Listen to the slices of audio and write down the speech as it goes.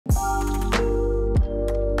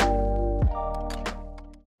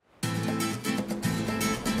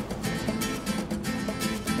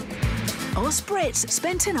Us Brits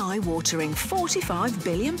spent an eye-watering £45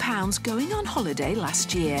 billion going on holiday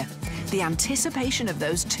last year. The anticipation of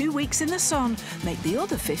those 2 weeks in the sun make the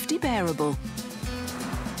other 50 bearable.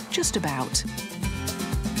 Just about.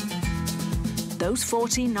 Those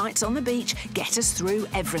 14 nights on the beach get us through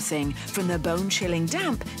everything, from the bone-chilling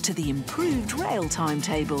damp to the improved rail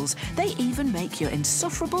timetables. They even make your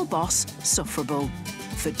insufferable boss sufferable.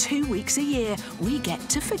 For 2 weeks a year, we get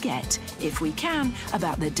to forget, if we can,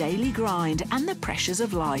 about the daily grind and the pressures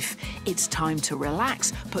of life. It's time to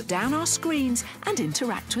relax, put down our screens and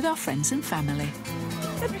interact with our friends and family.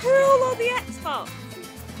 The pool or the Xbox?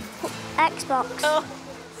 Xbox. Oh,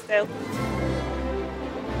 still.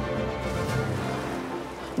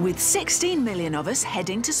 With 16 million of us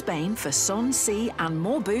heading to Spain for sun, sea and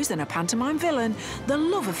more booze than a pantomime villain, the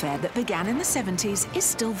love affair that began in the 70s is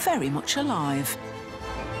still very much alive.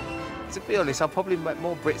 To be honest, I've probably met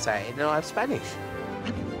more Brits out here than I have Spanish.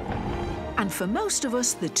 And for most of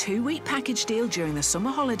us, the 2-week package deal during the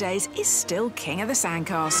summer holidays is still king of the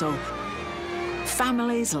sandcastle.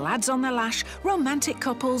 Families, lads on the lash, romantic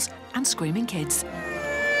couples and screaming kids.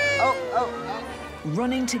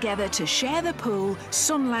 Running together to share the pool,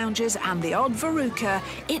 sun lounges and the odd verruca,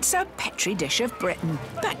 it's a petri dish of Britain,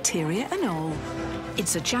 bacteria and all.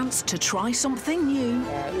 It's a chance to try something new.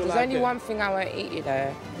 There's only one thing I won't eat, you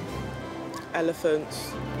know.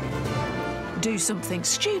 Elephants. Do something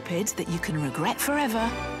stupid that you can regret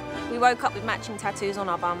forever. We woke up with matching tattoos on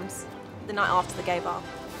our bums the night after the gay bar.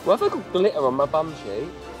 Well, have I got glitter on my bum cheek?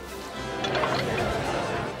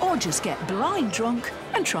 Or just get blind drunk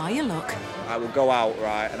and try your luck. I will go out,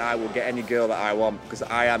 right, and I will get any girl that I want, because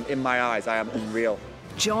I am, in my eyes, I am unreal.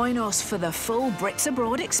 Join us for the full Brits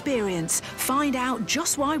Abroad experience. Find out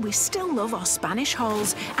just why we still love our Spanish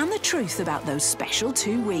holes and the truth about those special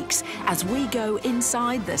 2 weeks as we go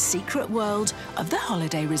inside the secret world of the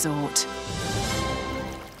holiday resort.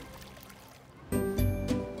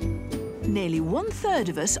 Nearly 1/3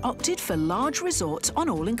 of us opted for large resorts on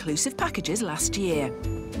all-inclusive packages last year.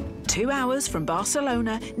 2 hours from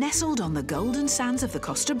Barcelona, nestled on the golden sands of the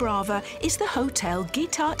Costa Brava, is the Hotel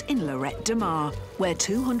Guitart in Lloret de Mar, where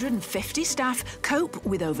 250 staff cope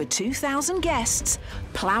with over 2,000 guests,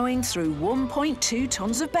 ploughing through 1.2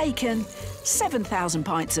 tonnes of bacon, 7,000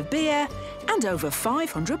 pints of beer and over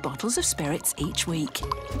 500 bottles of spirits each week.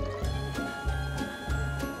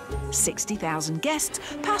 60,000 guests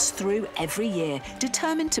pass through every year,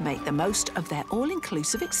 determined to make the most of their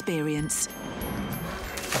all-inclusive experience.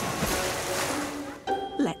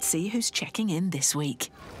 Let's see who's checking in this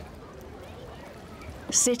week.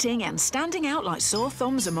 Sitting and standing out like sore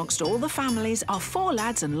thumbs amongst all the families are 4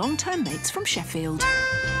 lads and long-term mates from Sheffield.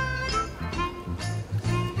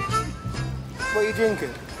 What are you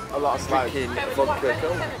drinking? A lot of drinking vodka.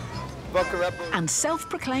 Vodka Red Bull. And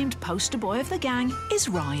self-proclaimed poster boy of the gang is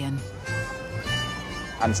Ryan.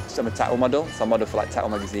 I'm a tattoo model, so I model for like tattoo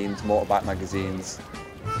magazines, motorbike magazines.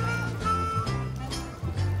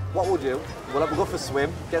 What we'll do, we'll go for a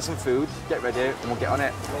swim, get some food, get ready, and we'll get on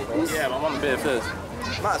it. Yeah, but I want a beer first.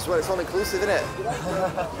 Might as well, it's all-inclusive, isn't it?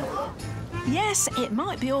 Yes, it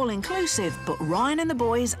might be all-inclusive, but Ryan and the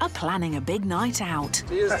boys are planning a big night out.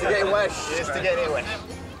 Cheers to getting wet. Cheers to getting wet.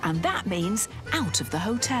 And that means out of the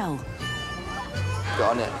hotel. Get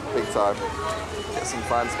on it, big time. Get some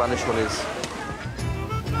fine Spanish honeys.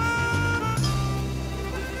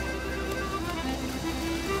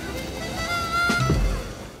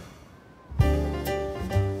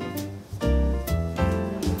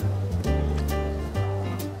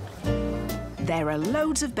 There are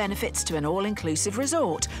loads of benefits to an all-inclusive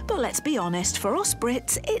resort, but let's be honest, for us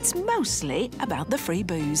Brits, it's mostly about the free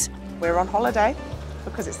booze. We're on holiday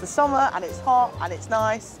because it's the summer and it's hot and it's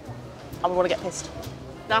nice and we want to get pissed.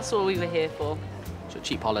 That's all we were here for.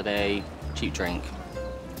 Cheap holiday, cheap drink.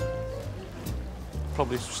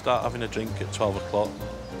 Probably start having a drink at 12 o'clock,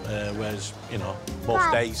 whereas, you know,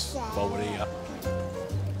 most days while we're here.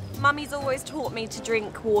 Mummy's always taught me to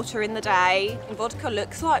drink water in the day. Vodka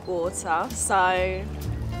looks like water, so...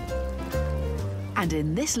 And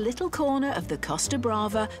in this little corner of the Costa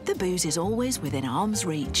Brava, the booze is always within arm's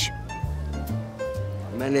reach.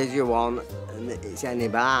 As many as you want, and it's any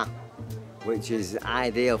bar, which is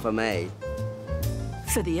ideal for me.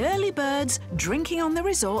 For the early birds, drinking on the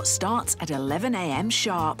resort starts at 11 AM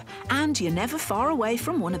sharp, and you're never far away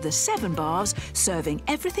from one of the 7 bars serving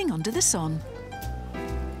everything under the sun.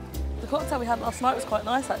 The cocktail we had last night was quite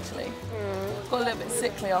nice, actually. Got a little bit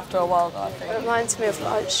sickly after a while, though, I think. It reminds me of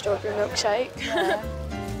like strawberry milkshake. Yeah.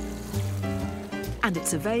 And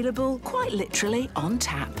it's available, quite literally, on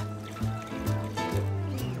tap.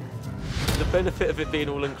 The benefit of it being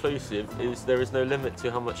all-inclusive is there is no limit to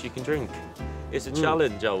how much you can drink. It's a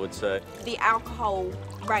challenge, I would say. The alcohol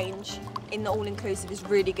range in the all-inclusive is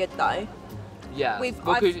really good, though. Yeah,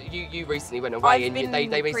 because you recently went away and they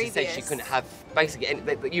basically said you couldn't have, basically,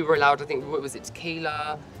 you were allowed, I think, what was it,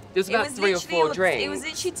 tequila? There was about 3 or 4 drinks. It was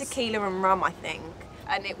literally tequila and rum, I think,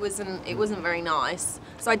 and it wasn't very nice.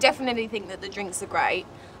 So I definitely think that the drinks are great.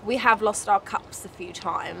 We have lost our cups a few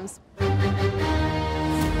times.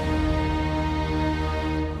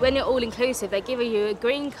 When you're all-inclusive, they give you a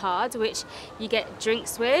green card, which you get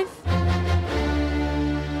drinks with.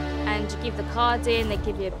 And you give the card in, they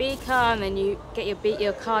give you a beaker, and then you get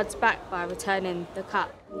your cards back by returning the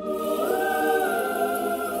cup.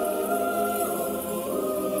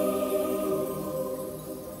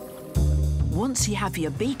 Once you have your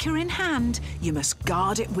beaker in hand, you must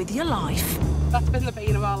guard it with your life. That's been the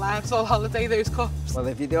bane of our lives all holiday, those cups. Well,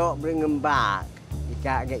 if you don't bring them back, you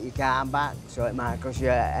can't get your card back, so it might cost you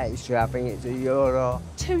extra, I think it's €1.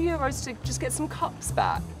 €2 to just get some cups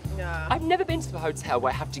back? Yeah. I've never been to a hotel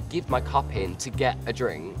where I have to give my cup in to get a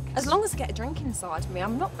drink. As long as I get a drink inside me,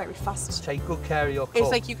 I'm not very fussed. Take good care of your cup. It's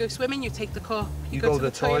like you go swimming, you take the cup. You go to the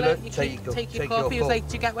toilet, you take your cup. He was like,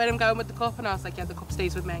 do you get where I'm going with the cup? And I was like, yeah, the cup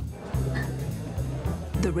stays with me.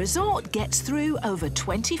 The resort gets through over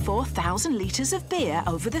 24,000 litres of beer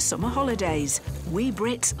over the summer holidays. We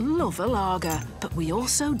Brits love a lager, but we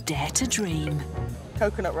also dare to dream.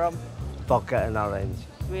 Coconut rum. Vodka and orange.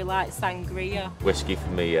 We like sangria. Whiskey for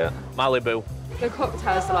me, yeah. Malibu. The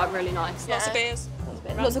cocktails are like really nice. Lots of beers.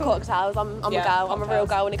 Lots of cocktails. I'm a girl. I'm a real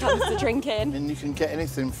girl when it comes to drinking. And you can get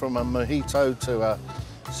anything from a mojito to a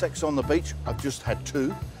sex on the beach. I've just had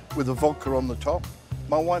 2 with a vodka on the top.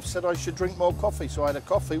 My wife said I should drink more coffee, so I had a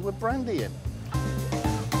coffee with brandy in.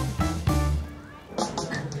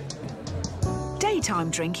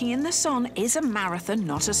 Daytime drinking in the sun is a marathon,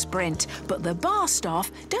 not a sprint, but the bar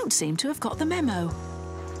staff don't seem to have got the memo.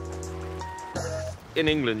 In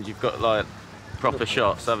England, you've got, like, proper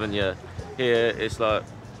shots, haven't you? Here, it's like...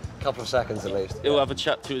 A couple of seconds at least. He'll have a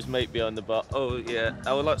chat to his mate behind the bar. Oh, yeah,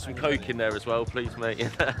 I would like some Coke in there as well, please, mate.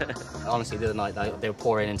 Honestly, the other night, they were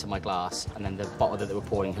pouring into my glass, and then the bottle that they were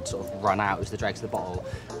pouring had sort of run out. It was the dregs of the bottle,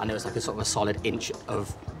 and there was like a sort of a solid inch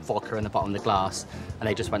of vodka in the bottom of the glass, and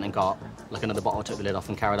they just went and got like another bottle, took the lid off,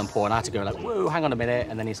 and carried on pouring. I had to go like, whoa, hang on a minute,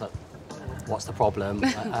 and then he's like, what's the problem?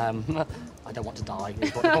 I don't want to die.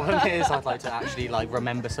 Is what the problem is. I'd like to actually like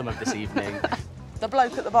remember some of this evening. The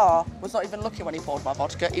bloke at the bar was not even looking when he poured my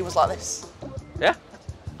vodka. He was like this. Yeah.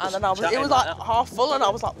 And then it was like half full, and I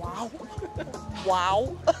was like, wow,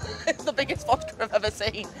 wow. It's the biggest vodka I've ever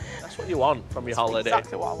seen. That's what you want from your holiday.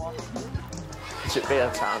 Exactly what I want. Is it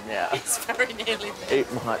beer time? Yeah. It's very nearly beer.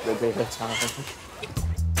 It might be beer time.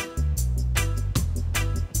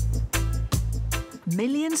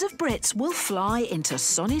 Millions of Brits will fly into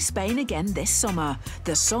sunny Spain again this summer.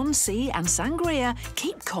 The sun, sea and sangria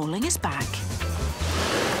keep calling us back.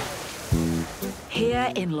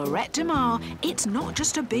 Here in Lorette de Mar, it's not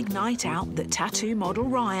just a big night out that tattoo model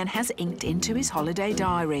Ryan has inked into his holiday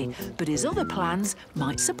diary, but his other plans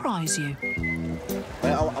might surprise you.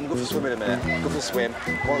 I'm going for a swim in a minute. Go for a swim,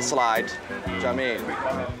 go on a slide. Do you know what I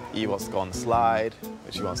mean? He wants to go on the slide,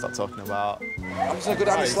 which he won't stop talking about. I'm just going to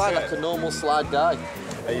go down the slide like a normal slide guy.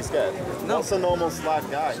 Are you scared? No. What's a normal slide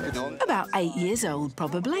guy? About 8 years old,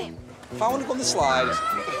 probably. If I want to go on the slide,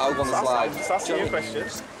 I'll go on the slide. Just asking you a question.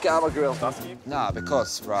 Get out of my grill. Nah,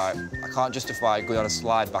 because, right, I can't justify going on a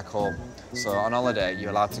slide back home. So on holiday, you're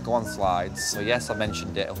allowed to go on slides. So yes, I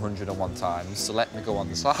mentioned it 101 times, so let me go on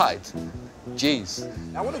the slide. Jeez.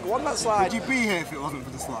 I want to go on that slide. Would you be here if it wasn't for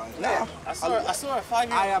the slide? No. I saw a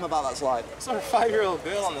 5-year-old... I am about that slide. I saw a 5-year-old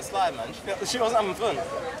girl on the slide, man. She wasn't having fun.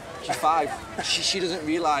 She's 5. She doesn't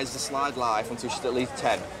realise the slide life until she's at least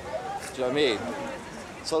 10. Do you know what I mean?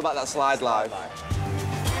 It's all about that slide life.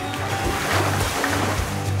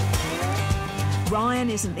 Ryan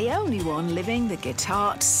isn't the only one living the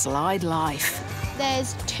guitarred slide life.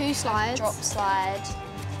 There's 2 slides. Drop slide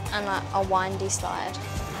and like a windy slide.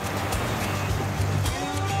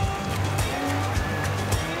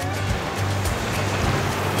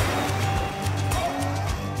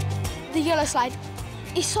 The yellow slide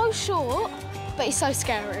is so short, but it's so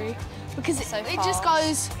scary because it just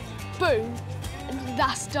goes boom and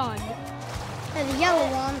that's done. And the yellow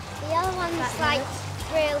one's like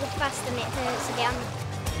really fast and it hurts again.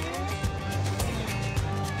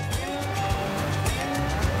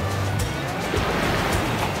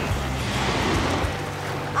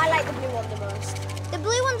 I like the blue one the most. The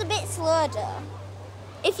blue one's a bit slower.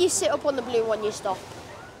 If you sit up on the blue one, you stop.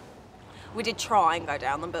 We did try and go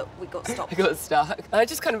down them, but we got stopped. I got stuck. I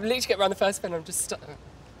just kind of literally get around the first bend and I'm just stuck.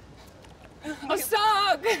 I'm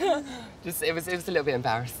stuck! Just, it was a little bit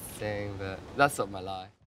embarrassing, but that's not my life.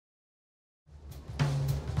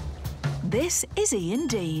 This is Ian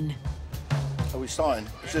Dean. Are we starting?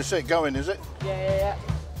 Is this it going, is it? Yeah.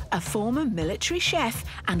 A former military chef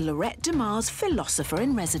and Lorette DeMar's philosopher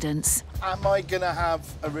in residence. Am I going to have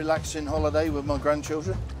a relaxing holiday with my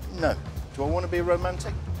grandchildren? No. Do I want to be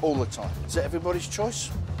romantic? All the time. Is it everybody's choice?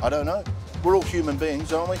 I don't know. We're all human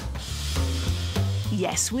beings, aren't we?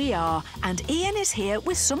 Yes, we are. And Ian is here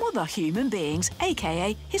with some other human beings,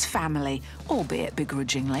 a.k.a. his family, albeit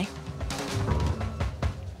begrudgingly.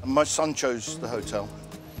 My son chose the hotel.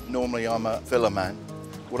 Normally, I'm a villa man.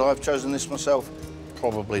 Would I have chosen this myself?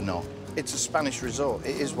 Probably not. It's a Spanish resort.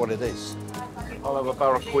 It is what it is. I'll have a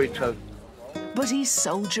barracuda. But he's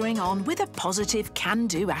soldiering on with a positive,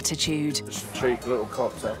 can-do attitude. Just a cheap little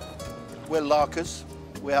cocktail. We're larkers.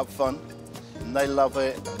 We have fun. And they love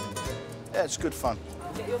it. Yeah, it's good fun.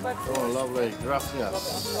 Oh, lovely.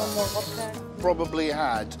 Gracias. Probably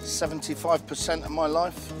had 75% of my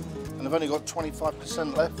life, and I've only got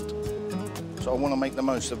 25% left. So I want to make the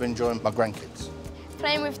most of enjoying my grandkids.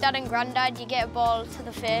 Playing with Dad and Grandad, you get a ball to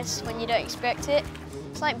the face when you don't expect it.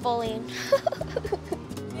 It's like bullying.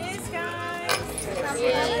 Cheers, guys!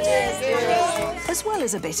 As well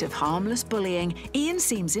as a bit of harmless bullying, Ian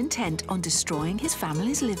seems intent on destroying his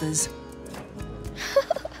family's livers.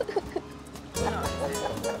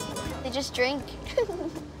 They just drink.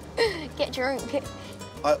 Get drunk.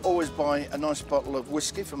 I always buy a nice bottle of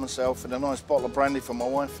whiskey for myself and a nice bottle of brandy for my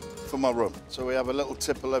wife for my room. So we have a little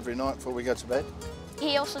tipple every night before we go to bed.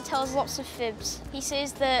 He also tells lots of fibs. He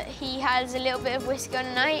says that he has a little bit of whiskey on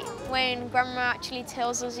a night when Grandma actually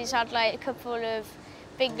tells us he's had like a couple of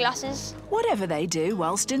big glasses. Whatever they do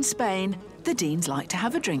whilst in Spain, the Deans like to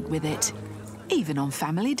have a drink with it, even on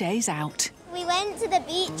family days out. We went to the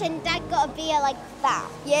beach and Dad got a beer like that.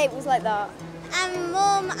 Yeah, it was like that. And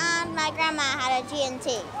Mum and my grandma had a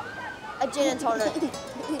G&T. A gin and tonic.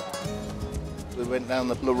 We went down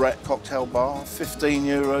the Lorette cocktail bar, 15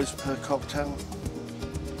 euros per cocktail.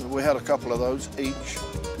 We had a couple of those each.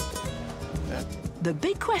 Yeah. The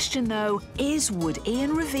big question, though, is would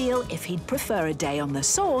Ian reveal if he'd prefer a day on the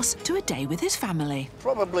sauce to a day with his family?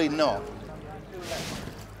 Probably not.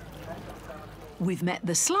 We've met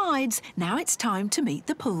the slides, now it's time to meet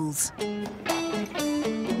the pools.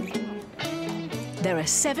 There are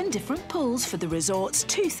 7 different pools for the resort's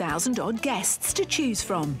 2,000-odd guests to choose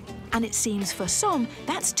from. And it seems for some,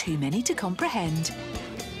 that's too many to comprehend.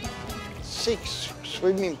 6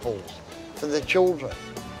 swimming pools for the children.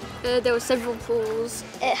 There were several pools.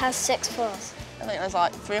 It has 6 floors. I think there's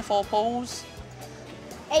like 3 or 4 pools.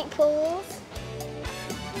 8 pools.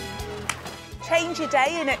 Change your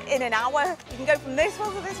day in an hour. You can go from this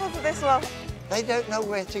one to this one to this one. They don't know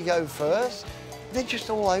where to go first. They're just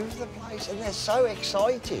all over the place and they're so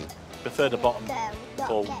excited. I prefer the bottom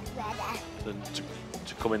pool than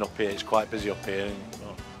to coming up here. It's quite busy up here. And,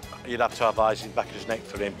 well, you'd have to have eyes in the back of his neck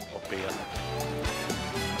for him up here.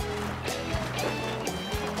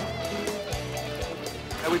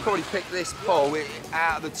 We probably picked this pool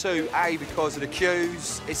out of the 2, A, because of the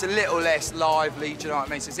queues. It's a little less lively, do you know what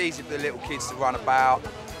I mean? So it's easy for the little kids to run about.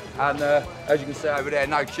 And as you can see over there,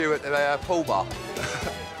 no queue at the pool bar.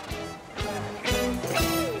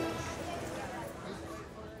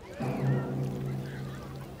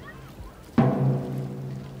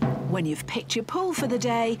 When you've picked your pool for the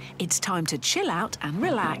day, it's time to chill out and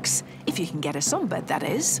relax. If you can get a sunbed, that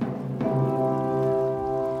is.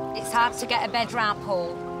 It's hard to get a bed round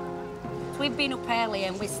pool. We've been up early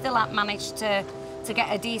and we still haven't managed to get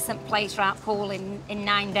a decent place round pool in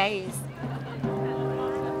 9 days.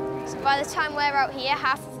 So by the time we're out here,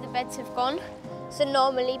 half of the beds have gone. So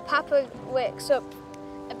normally Papa wakes up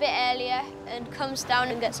a bit earlier and comes down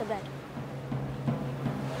and gets a bed.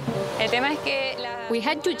 We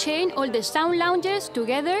had to chain all the sound loungers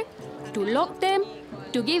together, to lock them,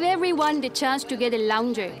 to give everyone the chance to get a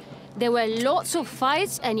lounger. There were lots of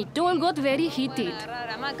fights and it all got very heated.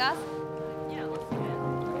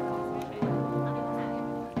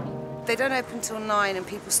 They don't open till 9 and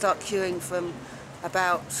people start queuing from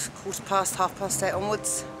about 8:15, 8:30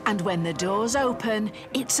 onwards. And when the doors open,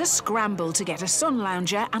 it's a scramble to get a sun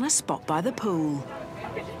lounger and a spot by the pool.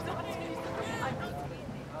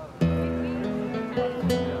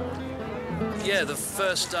 Yeah, the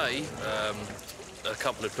first day, a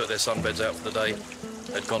couple had put their sunbeds out for the day,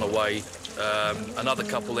 had gone away. Another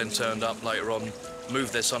couple then turned up later on,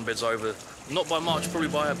 moved their sunbeds over, not by much, probably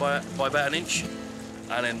by about an inch.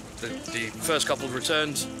 And then the first couple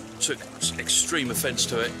returned, took extreme offence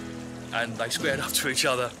to it, and they squared up to each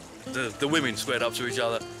other. The women squared up to each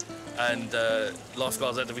other, and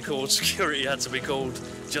lifeguards had to be called, security had to be called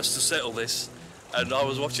just to settle this. And I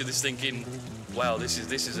was watching this thinking, wow, this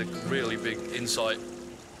is a really big insight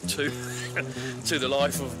to to the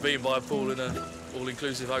life of being by a pool in an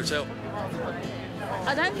all-inclusive hotel.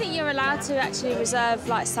 I don't think you're allowed to actually reserve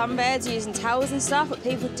like sunbeds using towels and stuff, but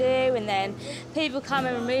people do, and then people come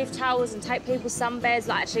and remove towels and take people's sunbeds,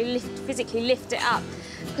 like actually physically lift it up.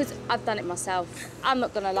 Because I've done it myself. I'm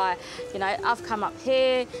not gonna lie. You know, I've come up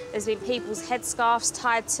here, there's been people's headscarves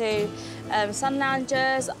tied to sun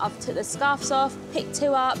loungers. I've took the scarves off, picked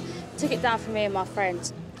 2 up, took it down for me and my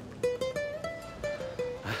friends.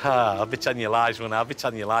 I'll be telling you lies, won't I? I'll be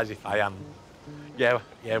telling you lies if I am. Yeah,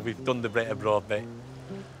 we've done the Brit abroad bit.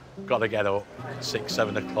 Got to get up, 6,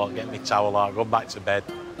 7 o'clock, get my towel out, go back to bed.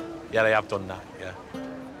 Yeah, I have done that, yeah.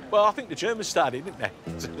 Well, I think the Germans started, didn't they?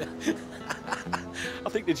 I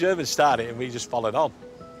think the Germans started and we just followed on.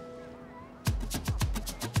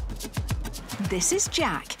 This is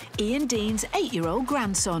Jack, Ian Dean's 8-year-old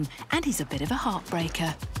grandson, and he's a bit of a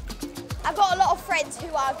heartbreaker. I've got a lot of friends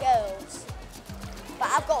who are girls, but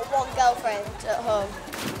I've got one girlfriend at home,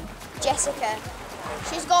 Jessica.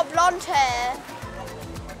 She's got blonde hair.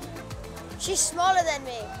 She's smaller than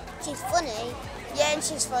me. She's funny. Yeah, and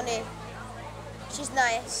she's funny. She's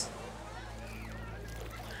nice.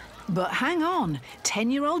 But hang on,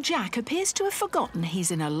 10-year-old Jack appears to have forgotten he's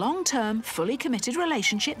in a long-term, fully committed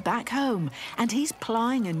relationship back home, and he's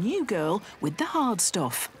plying a new girl with the hard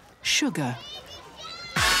stuff, sugar.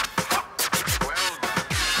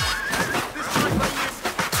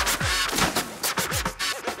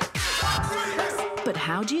 But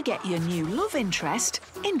how do you get your new love interest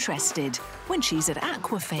interested when she's at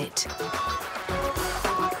Aquafit?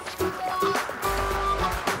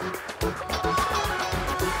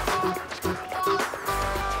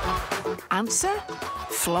 Answer?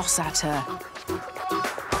 Floss at her.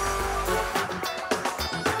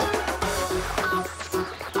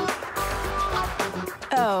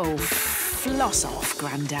 Oh, floss off,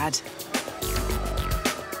 Grandad.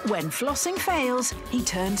 When flossing fails, he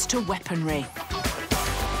turns to weaponry.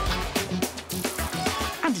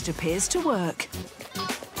 And it appears to work.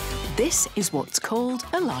 This is what's called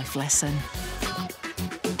a life lesson.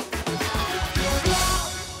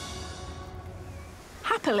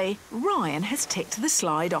 Happily, Ryan has ticked the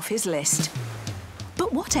slide off his list.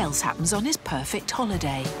 But what else happens on his perfect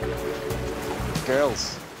holiday?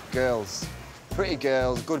 Girls. Girls. Pretty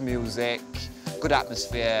girls, good music, good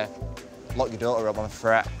atmosphere. Lock your daughter up, I'm a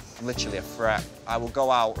threat. I'm literally a threat. I will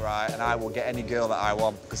go out, right, and I will get any girl that I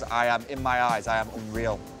want because I am, in my eyes, I am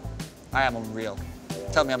unreal. I am unreal.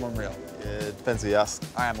 Tell me I'm unreal. Yeah, it depends who you ask.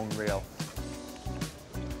 I am unreal.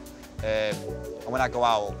 And when I go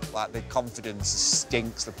out, like, the confidence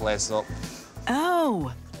stinks the place up.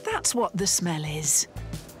 Oh, that's what the smell is.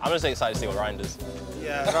 I'm just excited to see what Ryan does.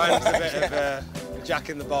 Yeah, Ryan's a bit of a jack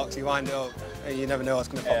in the box. You wind it up, and you never know what's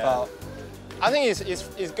going to pop out. I think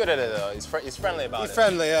he's good at it, though. He's friendly about it. He's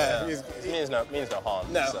friendly, yeah. He means no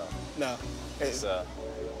harm. No, so. No.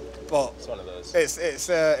 But it's one of those.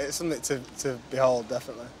 It's something to behold,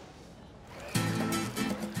 definitely.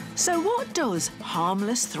 So what does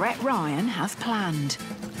harmless threat Ryan have planned?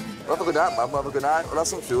 We'll have a good night, man. We'll have a good night. We'll have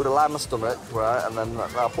some food, I'll line my stomach, right, and then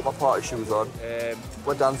I'll put my party shoes on,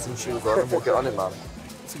 my dancing shoes on, and we'll get on it, man.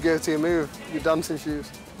 It's a go-to move, your dancing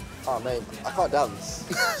shoes. Oh, mate, I can't dance.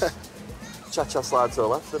 Cha-cha slide to the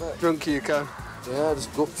left, innit? Drunk you can. Yeah,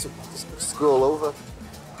 just go up to, just scroll over.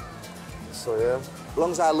 So, yeah. As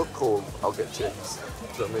long as I look cool, I'll get chicks.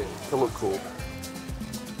 Do you know what I mean? If I look cool.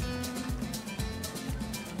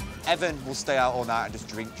 Evan will stay out all night and just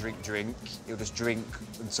drink. He'll just drink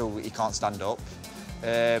until he can't stand up.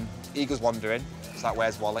 Eagle's wandering. It's like,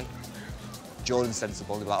 where's Wally? Jordan's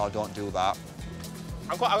sensible. He'll be like, oh, don't do that.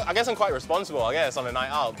 I guess I'm quite responsible, I guess, on a night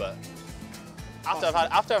out, but after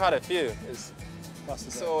I've had a few, it's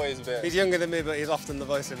always a bit... He's younger than me, but he's often the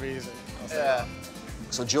voice of reason. Yeah.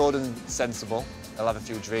 So Jordan's sensible. He'll have a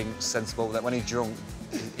few drinks, sensible. Then when he's drunk,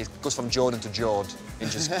 he goes from Jordan to Jord. He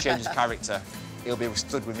just changes character. He'll be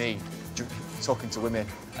stood with me, talking to women,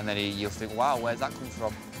 and then you'll think, wow, where's that come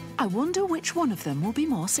from? I wonder which one of them will be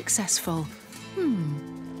more successful.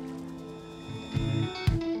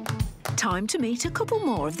 Time to meet a couple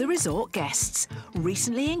more of the resort guests.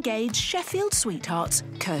 Recently engaged Sheffield sweethearts,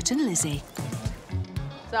 Kurt and Lizzie.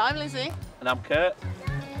 So I'm Lizzie. And I'm Kurt.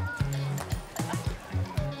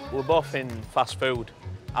 We're both in fast food.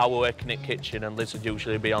 I were working in kitchen and Liz would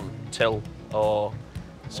usually be on till or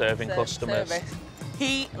serving customers. Service.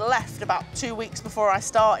 He left about 2 weeks before I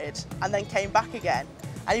started and then came back again.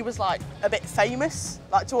 And he was like a bit famous,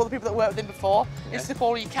 like to all the people that worked with him before. They used to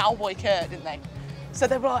call you Cowboy Kurt, didn't they? So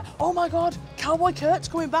they were like, oh my God, Cowboy Kurt's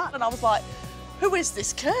coming back. And I was like, who is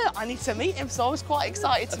this Kurt? I need to meet him. So I was quite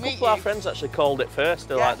excited to meet him. A couple of our friends actually called it first.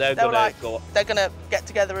 They're like, they're gonna get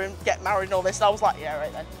together and get married and all this. And I was like, yeah,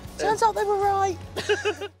 right then. Turns out they were right.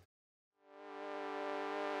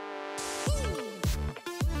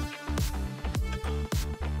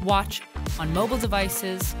 Watch on mobile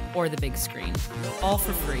devices or the big screen, all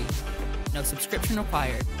for free. No subscription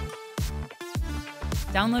required.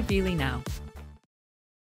 Download Beely now.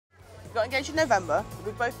 We got engaged in November.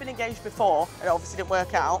 We've both been engaged before, and it obviously didn't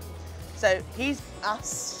work out. So he's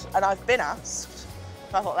asked, and I've been asked.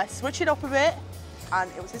 So I thought, let's switch it up a bit.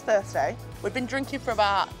 And it was his birthday. We've been drinking for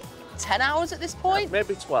about 10 hours at this point.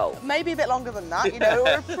 Maybe 12. Maybe a bit longer than that. You know,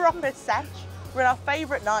 we're a proper sesh. We're in our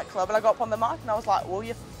favourite nightclub, and I got up on the mic and I was like, will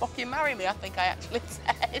you fucking marry me? I think I actually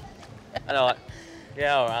said. And I'm like,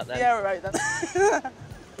 yeah, all right then. Yeah, all right then.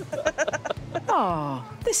 Oh,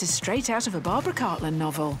 this is straight out of a Barbara Cartland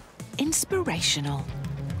novel. Inspirational.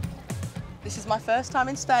 This is my first time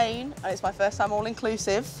in Spain, and it's my first time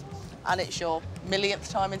all-inclusive, and it's your millionth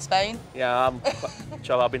time in Spain. Yeah,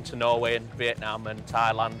 I've been to Norway and Vietnam and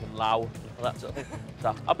Thailand and Laos.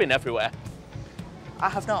 So I've been everywhere. I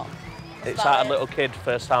have not. It's like a little kid,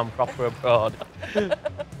 first time proper abroad.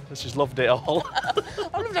 She's loved it all.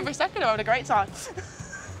 I've loved every second. I'm having a great time.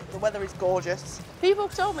 The weather is gorgeous. People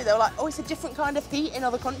told me, they were like, oh, it's a different kind of heat in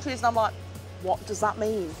other countries. And I'm like, what does that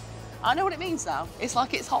mean? I know what it means now. It's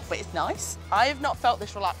like it's hot, but it's nice. I have not felt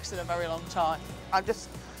this relaxed in a very long time. I'm just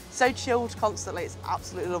so chilled constantly. It's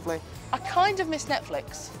absolutely lovely. I kind of miss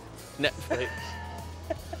Netflix. Netflix?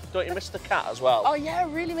 Don't you miss the cat as well? Oh, yeah, I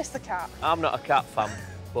really miss the cat. I'm not a cat fan,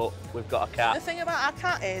 but we've got a cat. The thing about our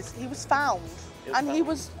cat is he was found. He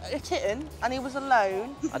was a kitten, and he was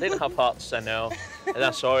alone. I didn't have heart to say no. And I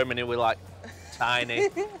saw him and he was like tiny.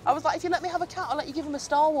 I was like, if you let me have a cat, I'll let you give him a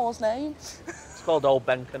Star Wars name. It's called Old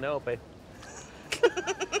Ben Kenobi.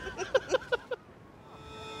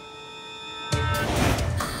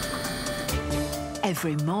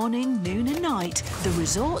 Every morning, noon and night, the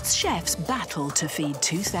resort's chefs battle to feed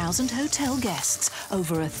 2,000 hotel guests,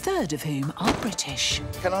 over a third of whom are British.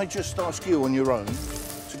 Can I just ask you on your own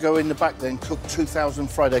to go in the back there and cook 2,000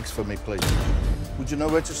 fried eggs for me, please? Would you know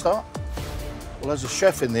where to start? Well, as a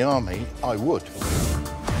chef in the army, I would.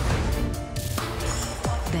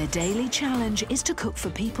 Their daily challenge is to cook for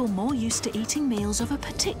people more used to eating meals of a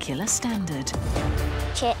particular standard.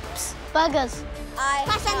 Chips. Burgers.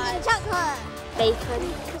 Crescent and chocolate.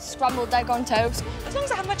 Bacon. Scrambled egg on toast. As long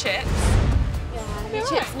as I have my chips. Yeah, your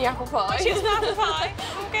chips and your apple pie. My chips and apple pie.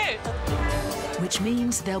 I'm good. Which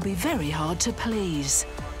means they'll be very hard to please.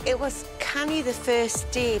 It was canny the first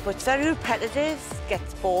day, but it's very repetitive.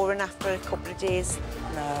 Gets boring after a couple of days.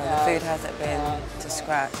 No, the food hasn't been to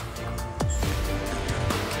scratch.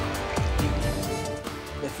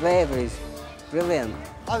 The flavour is brilliant.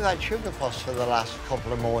 I've had sugar pots for the last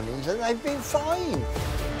couple of mornings and they've been fine.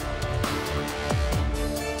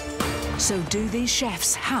 So do these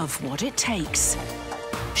chefs have what it takes?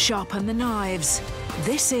 Sharpen the knives.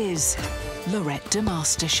 This is Lorette de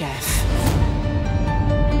MasterChef.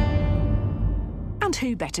 And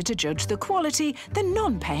who better to judge the quality than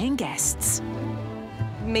non-paying guests?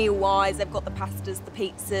 Meal-wise, they've got the pastas, the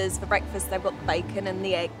pizzas. For breakfast, they've got the bacon and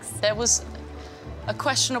the eggs. There was a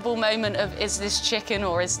questionable moment of, is this chicken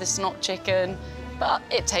or is this not chicken? But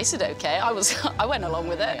it tasted okay. I went along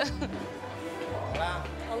with it. Hola.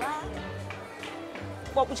 Hola.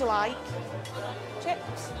 What would you like?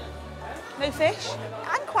 Chips? No fish?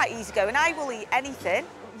 I'm quite easygoing. I will eat anything.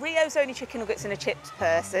 Rio's only chicken nuggets and a chips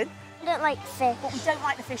person. I don't like fish. But we don't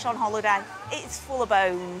like the fish on holiday. It's full of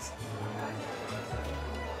bones.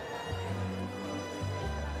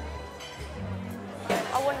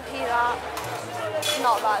 I wouldn't eat that.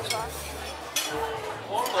 Not that trash.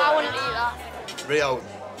 I wouldn't eat that. Rio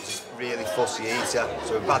is really fussy eater,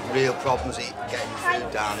 so we've had real problems getting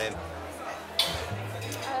food down him.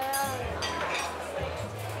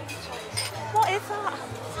 What is that?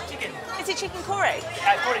 Chicken. Is it chicken curry?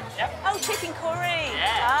 Curry, yeah. Oh, chicken curry.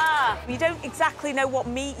 Yeah. Ah. You don't exactly know what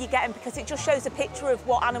meat you're getting because it just shows a picture of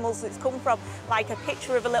what animals it's come from, like a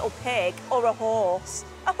picture of a little pig or a horse.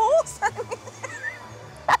 A horse?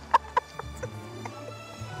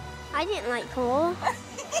 I didn't like corn.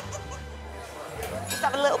 Just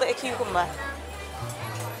have a little bit of cucumber.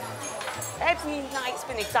 Every night's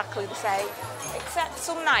been exactly the same, except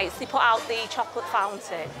some nights they put out the chocolate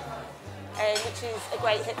fountain, which is a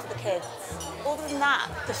great hit for the kids. Other than that,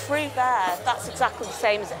 the fruit there, that's exactly the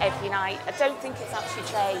same as every night. I don't think it's actually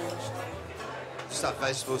changed. Just have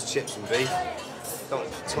vegetables, chips and beef. Don't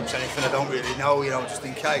touch anything I don't really know, you know, just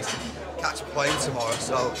in case. Catch a plane tomorrow,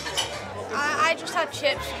 so I just had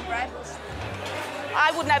chips and bread.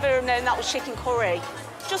 I would never have known that was chicken curry,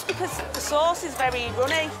 just because the sauce is very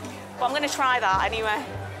runny. But I'm going to try that anyway.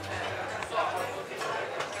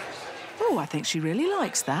 Oh, I think she really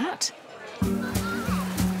likes that.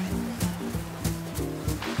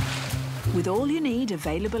 With all you need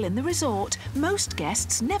available in the resort, most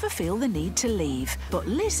guests never feel the need to leave. But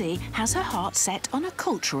Lizzie has her heart set on a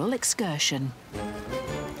cultural excursion.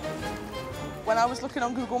 When I was looking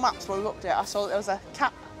on Google Maps when we looked at it, I saw that there was a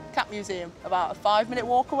cat museum about a 5-minute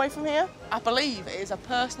walk away from here. I believe it is a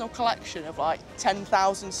personal collection of like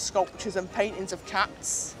 10,000 sculptures and paintings of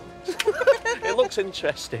cats. It looks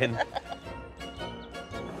interesting.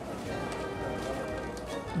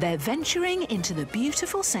 They're venturing into the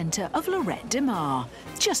beautiful centre of Lorette de Mar,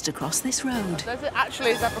 just across this road. There's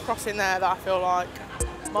actually a zebra crossing there that I feel like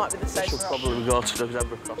might be the safe. We should probably go to the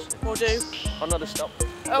zebra crossing. We'll do. Oh no, they stopped.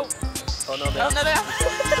 Oh. Oh no, they are. Oh no, they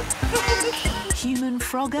are. Human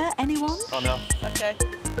Frogger, anyone? Oh no. Okay.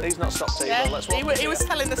 He's not stopped either. Yeah, Let's walk. he was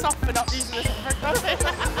telling us off for not using the zebra crossing. I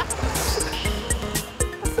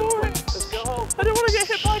saw it. Let's go. I don't want to get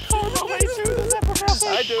hit by a car on the way through the zebra crossing.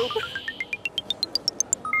 I do.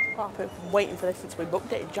 I've been waiting for this since we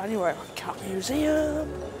booked it in January. Cat museum.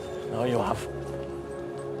 No, you have.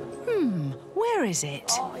 Where is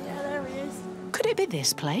it? Oh yeah, there he is. Could it be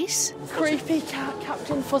this place? Creepy cat,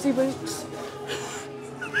 Captain Fuzzy Boots.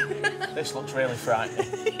 This looks really frightening.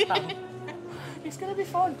 It's going to be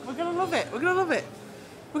fun. We're going to love it. We're going to love it.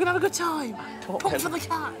 We're going to have a good time. Pump for the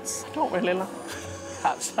cats. I don't really like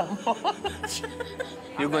cats that much.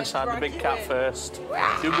 You go inside the big cat first.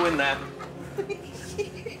 You go in there.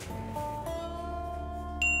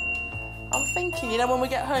 I'm thinking, you know, when we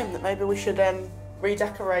get home, that maybe we should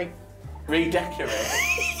redecorate. Redecorate?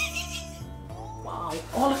 Wow.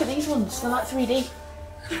 Oh, look at these ones. They're like 3D.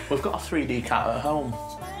 We've got a 3D cat at home.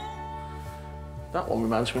 That one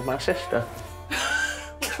reminds me of my sister.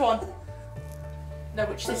 Which one? No,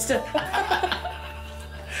 which sister?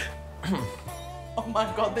 Oh my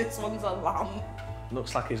God, this one's a lamb.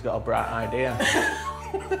 Looks like he's got a bright idea.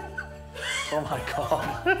 Oh my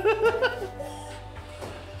God.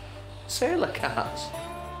 Sailor cats.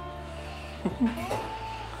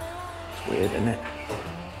 It's weird, isn't it?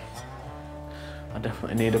 I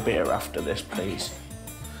definitely need a beer after this, please.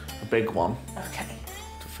 A big one. Okay.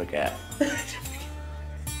 To forget.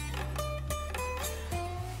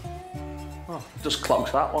 Oh, just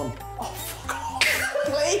clogs that one. Oh, fuck off.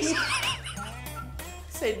 Please.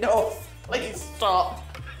 Say no. Please stop.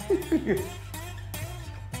 It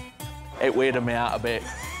weirded me out a bit,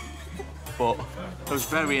 but it was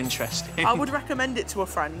very interesting. I would recommend it to a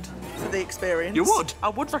friend for the experience. You would? I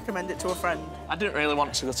would recommend it to a friend. I didn't really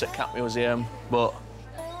want to go to the cat museum, but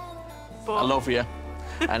I love you.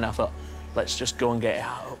 And I thought, let's just go and get it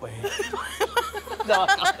out of the way. No.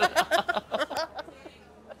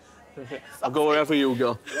 I'll go wherever you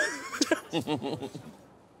go.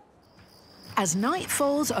 As night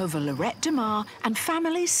falls over Lorette de Mar and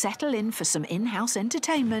families settle in for some in-house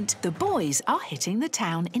entertainment, the boys are hitting the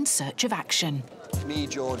town in search of action. Me,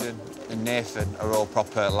 Jordan and Nathan are all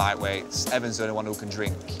proper lightweights. Evan's the only one who can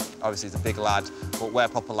drink. Obviously, he's a big lad, but we're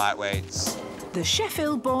proper lightweights. The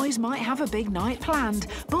Sheffield boys might have a big night planned,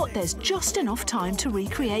 but there's just enough time to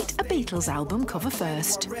recreate a Beatles album cover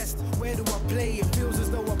first. Where do I play? It feels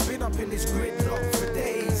as though I've been up in this gridlock for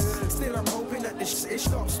days. Still, I'm hoping that this it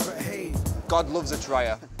stops, but hey. God loves a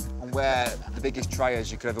trier, and we're the biggest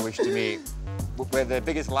triers you could ever wish to meet. We're the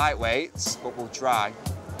biggest lightweights, but we'll try.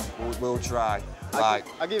 We'll try. Like,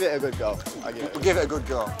 I'll give it a good go. We'll give it a good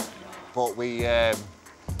go, but it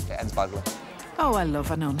ends badly. Oh, I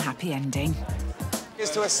love an unhappy ending. It's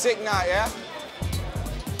to a sick night, yeah?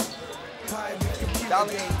 Down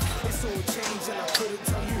the... It's all changed and I couldn't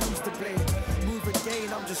tell you who's to blame. Move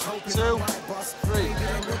again, I'm just hoping 2, I might bust. 3. Maybe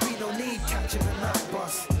there'll be no need catching the night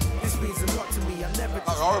bus. This means a lot to me. I never.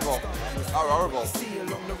 That's horrible. That's horrible.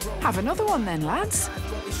 Have another one then, lads.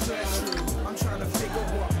 I'm trying to figure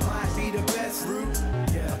what might be the best route.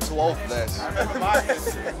 I'm too old for this.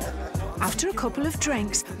 After a couple of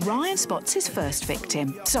drinks, Ryan spots his first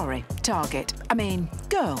victim. Sorry, target. I mean,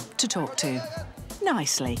 girl to talk to.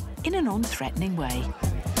 Nicely, in a non-threatening way.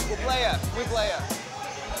 We'll play her. We play her.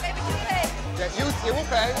 Maybe you pay. Yeah, we'll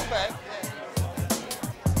pay. We'll pay.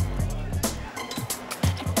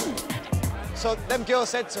 So them girls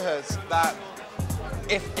said to us that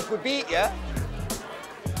if we beat you,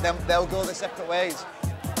 then they'll go their separate ways.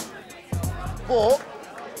 But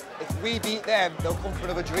if we beat them, they'll come for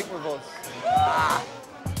another drink with us.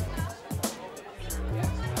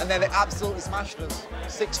 And then they absolutely smashed us.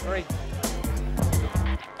 6-3.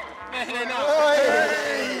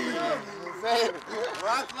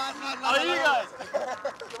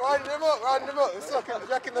 Round him up, round him up. Let's look at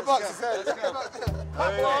Jack in the Box. Let's go.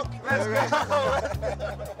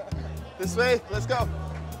 This way, let's go.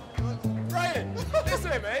 Brian, this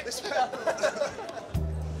way, mate. This way.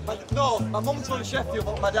 No, my mum's from Sheffield,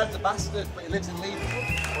 but my dad's a bastard, but he lives in Leeds.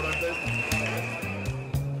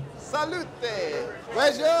 Salute!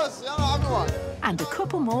 Where's yours? Everyone. And a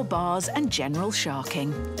couple more bars and general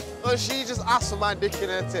sharking. Oh, she just asked for my dick in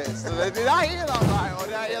her tits. Did I hear that right, or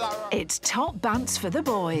did I hear that right? It's top bants for the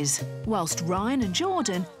boys, whilst Ryan and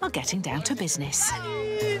Jordan are getting down to business.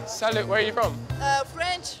 Salut, where are you from?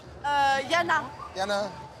 French. Yana. Yana,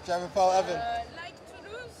 j'aime pas Evan. Like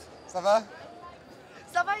Toulouse. Ça va?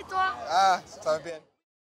 Ça va et toi? Ah, ça va bien.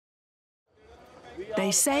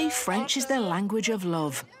 They say French is their language of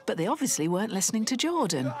love, but they obviously weren't listening to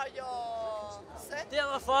Jordan.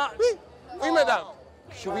 Oui, madame.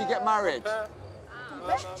 Should we get married?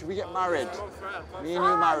 Should we get married? Me and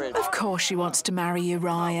you married? Of course she wants to marry you,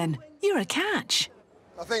 Ryan. You're a catch.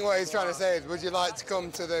 I think what he's trying to say is, would you like to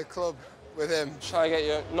come to the club with him? Shall I get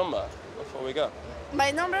your number before we go?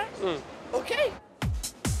 My number? Okay.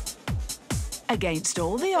 Against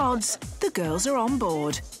all the odds, the girls are on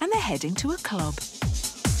board and they're heading to a club.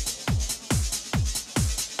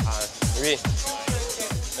 Oui.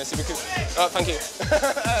 Merci beaucoup. Oh, thank you.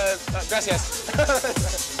 Gracias.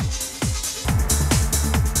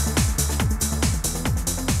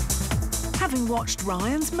 Having watched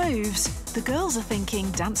Ryan's moves, the girls are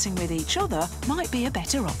thinking dancing with each other might be a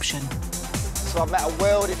better option. So I met a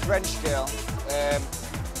worldly French girl,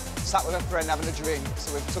 sat with a friend having a drink,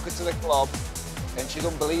 so we took her to the club, and she's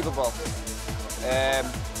unbelievable.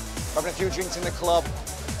 Having a few drinks in the club,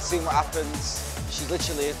 seeing what happens, she's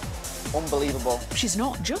literally unbelievable. She's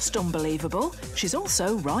not just unbelievable, she's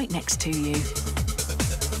also right next to you.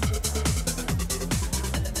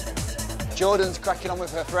 Jordan's cracking on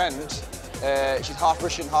with her friend. She's half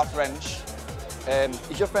Russian, half French.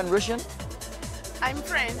 Is your friend Russian? I'm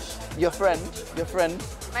French. Your friend? Your friend?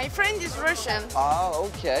 My friend is Russian. Oh,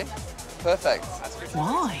 okay. Perfect.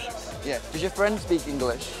 Why? Yeah. Does your friend speak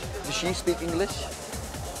English? Does she speak English?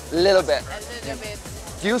 A little bit. A little bit.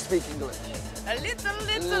 Do you speak English? A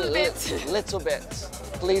little bit. Little bit.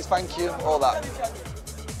 Please, thank you, all that.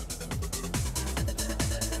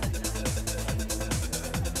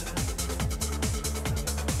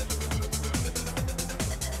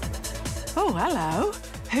 Oh, hello.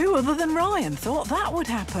 Who other than Ryan thought that would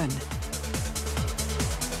happen?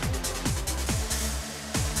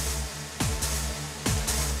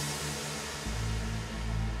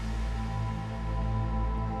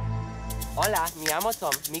 Hola, me llamo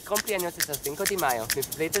Tom. Mi cumpleaños es el 5 de mayo. Mi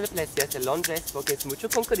favorito de Palacio es Londres porque es mucho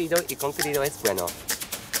concurrido y concurrido es bueno.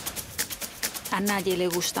 A nadie le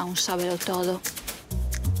gusta un sabelotodo.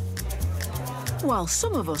 While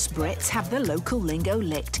some of us Brits have the local lingo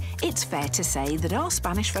licked, it's fair to say that our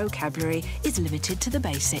Spanish vocabulary is limited to the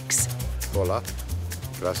basics. Hola.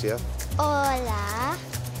 Gracias. Hola.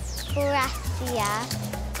 Gracias.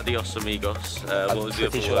 Adios, amigos. What was the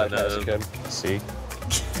other one? Sí.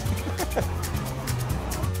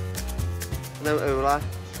 No, hola.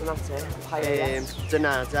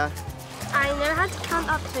 Donata. I know how to count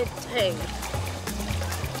up to 2.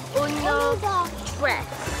 Uno, tres.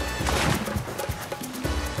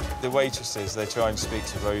 The waitresses, they try and speak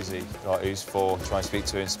to Rosie, like who's 4, try and speak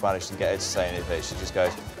to her in Spanish and get her to say anything. She just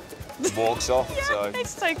goes, walks off. Yeah, so.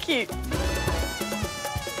 It's so cute.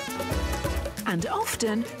 And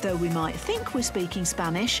often, though we might think we're speaking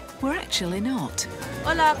Spanish, we're actually not.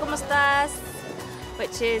 Hola, ¿cómo estás?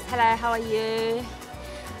 Which is, hello, how are you?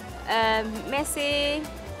 Merci,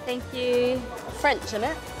 thank you. French, isn't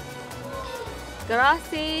it?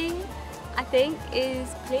 Gracias, I think, is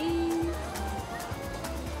please.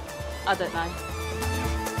 I don't know.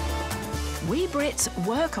 We Brits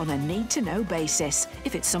work on a need-to-know basis.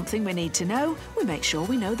 If it's something we need to know, we make sure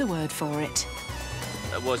we know the word for it.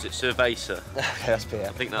 Was it cerveza? Okay, that's beer.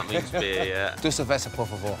 I think that means beer, yeah. Dos cerveza, por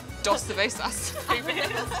favor. Dos cervezas.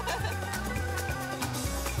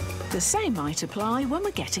 The same might apply when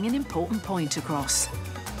we're getting an important point across.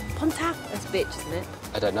 Ponta? That's bitch, isn't it?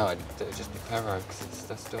 I don't know, it would just be Perro, because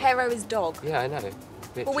that's dog. Perro is dog. Yeah, I know.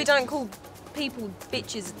 But we don't call people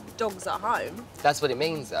bitches dogs at home. That's what it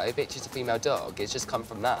means, though. Bitch is a female dog. It's just come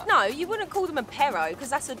from that. No, you wouldn't call them a perro, because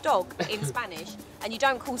that's a dog in Spanish. And you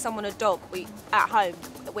don't call someone a dog at home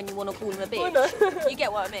when you want to call them a bitch. You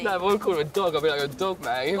get what I mean? No, if I want to call him a dog, I'll be like a dog,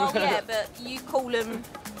 mate. Well, yeah, but you call them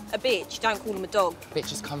a bitch, don't call them a dog.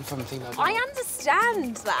 Bitches come from female dogs. I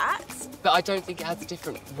understand that. But I don't think it has a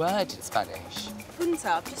different word in Spanish.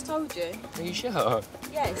 Punta, I've just told you. Are you sure?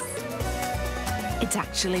 Yes. It's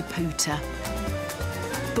actually puta.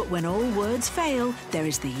 But when all words fail, there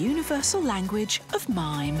is the universal language of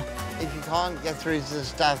mime. If you can't get through to the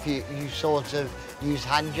staff, you sort of use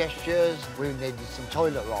hand gestures. We needed some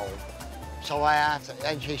toilet roll. So I asked,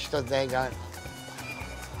 and she stood there going,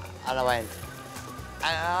 and I went,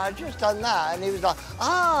 and I just done that, and he was like,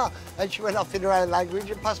 ah! And she went off in her own language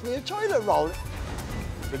and passed me a toilet roll.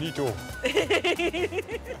 Benito.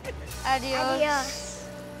 Adios.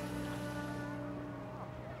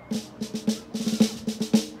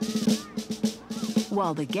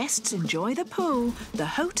 While the guests enjoy the pool, the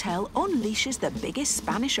hotel unleashes the biggest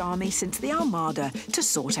Spanish army since the Armada to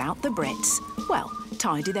sort out the Brits. Well,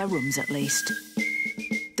 tidy their rooms at least.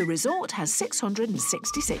 The resort has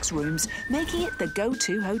 666 rooms, making it the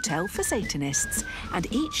go-to hotel for Satanists. And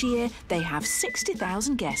each year they have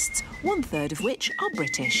 60,000 guests, 1/3 of which are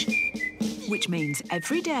British. Which means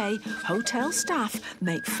every day, hotel staff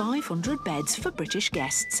make 500 beds for British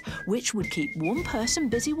guests, which would keep one person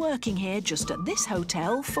busy working here just at this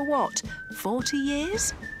hotel for what, 40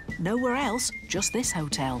 years? Nowhere else, just this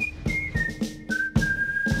hotel.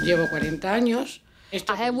 Llevo 40 años.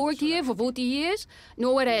 I have worked here for 40 years,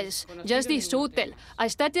 nowhere else, just this hotel. I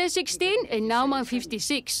started at 16 and now I'm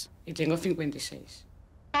 56. Y tengo 56.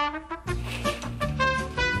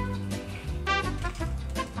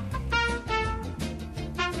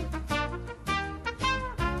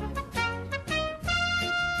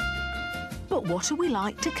 But what are we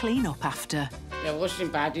like to clean up after? The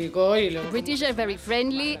British are very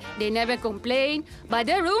friendly, they never complain, but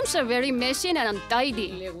their rooms are very messy and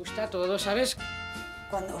untidy.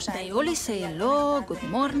 They always say hello, good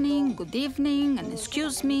morning, good evening, and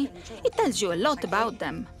excuse me. It tells you a lot about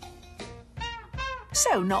them.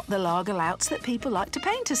 So not the lager louts that people like to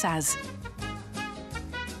paint us as.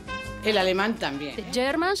 El alemán también. The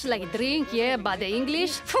Germans like drink, yeah, but the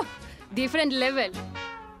English, different level.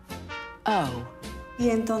 Oh.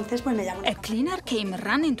 A cleaner came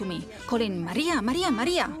running to me, calling Maria, Maria,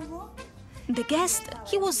 Maria. The guest,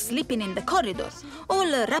 he was sleeping in the corridor, all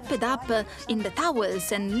wrapped up in the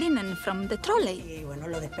towels and linen from the trolley.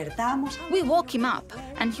 We woke him up,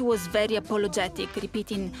 and he was very apologetic,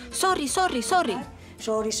 repeating, sorry, sorry, sorry.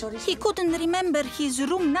 He couldn't remember his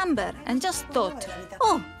room number and just thought,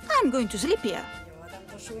 oh, I'm going to sleep here.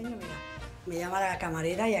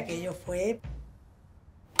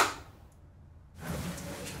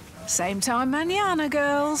 Same time mañana,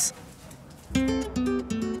 girls.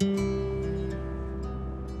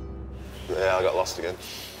 Yeah, I got lost again.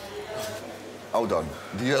 Hold on.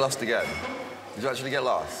 Did you get lost again? Did you actually get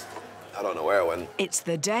lost? I don't know where I went. It's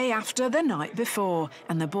the day after the night before,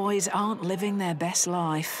 and the boys aren't living their best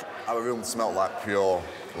life. Our room smelled like pure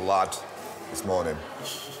lad this morning.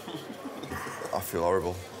 I feel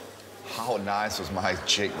horrible. How nice was my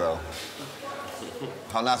chick, though?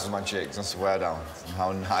 How nice was my chick? I swear down.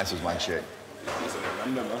 How nice was my chick?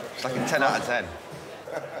 It's like a 10 out of 10.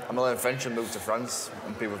 I'm gonna learn French and move to France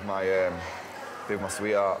and be with my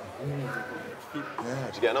sweetheart. Yeah.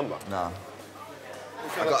 Did you get a number? Nah.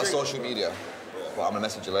 I've got a social media, but I'm gonna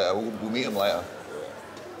message you later. We'll meet him later.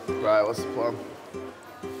 Right, what's the plan?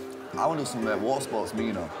 I want to do some water sports, me,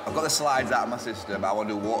 you know. I've got the slides out of my sister, but I want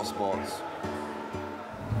to do water sports.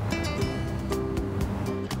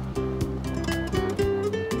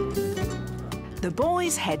 The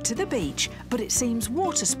boys head to the beach, but it seems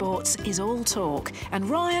water sports is all talk, and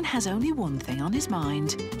Ryan has only one thing on his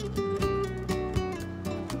mind.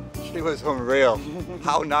 She was unreal.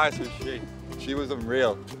 How nice was she? She was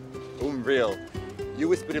unreal. Unreal. You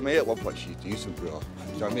whispered in my ear at one point, she's decent, bro.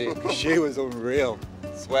 You know what I mean? She was unreal.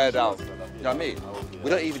 Swear down. You know what I mean? We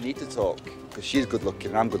don't even need to talk, because she's good looking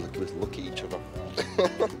and I'm good looking. We just look at each other.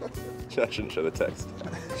 I shouldn't share the text.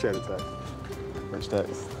 Share the text. French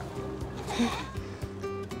text.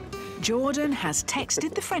 Jordan has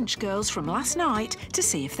texted the French girls from last night to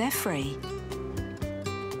see if they're free.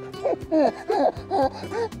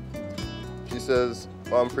 She says,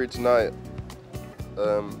 well, I'm free tonight,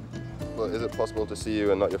 but is it possible to see you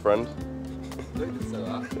and not your friend?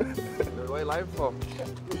 What are you lying for?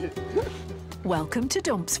 Welcome to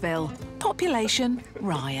Dumpsville. Population,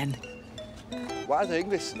 Ryan. Why has her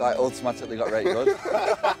English like automatically got very good?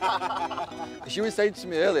 She was saying to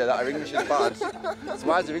me earlier that her English is bad, so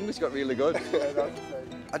why has her English got really good?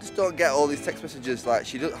 I just don't get all these text messages. Like,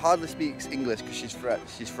 she hardly speaks English because she's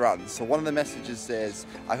France. So one of the messages says,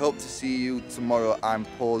 I hope to see you tomorrow. I'm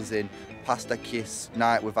pausing. Pasta kiss,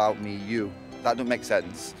 night without me, you. That don't make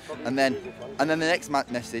sense. And then the next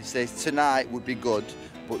message says, tonight would be good,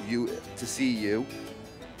 but to see you,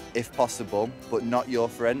 if possible, but not your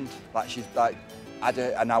friend. Like, she's like, had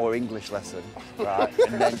an hour English lesson, right?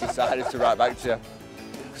 And then decided to write back to you.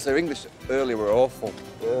 Because her English earlier were awful.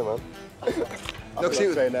 Yeah, man. No, she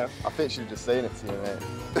was... now. I think she was just saying it to you, mate.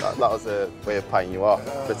 That was a way of paying you off,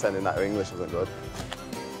 pretending that her English wasn't good.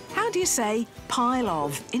 How do you say pile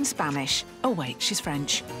of in Spanish? Oh, wait, she's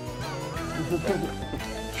French.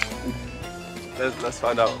 Let's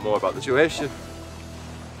find out more about the tuition.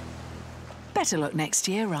 Better luck next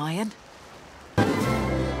year, Ryan.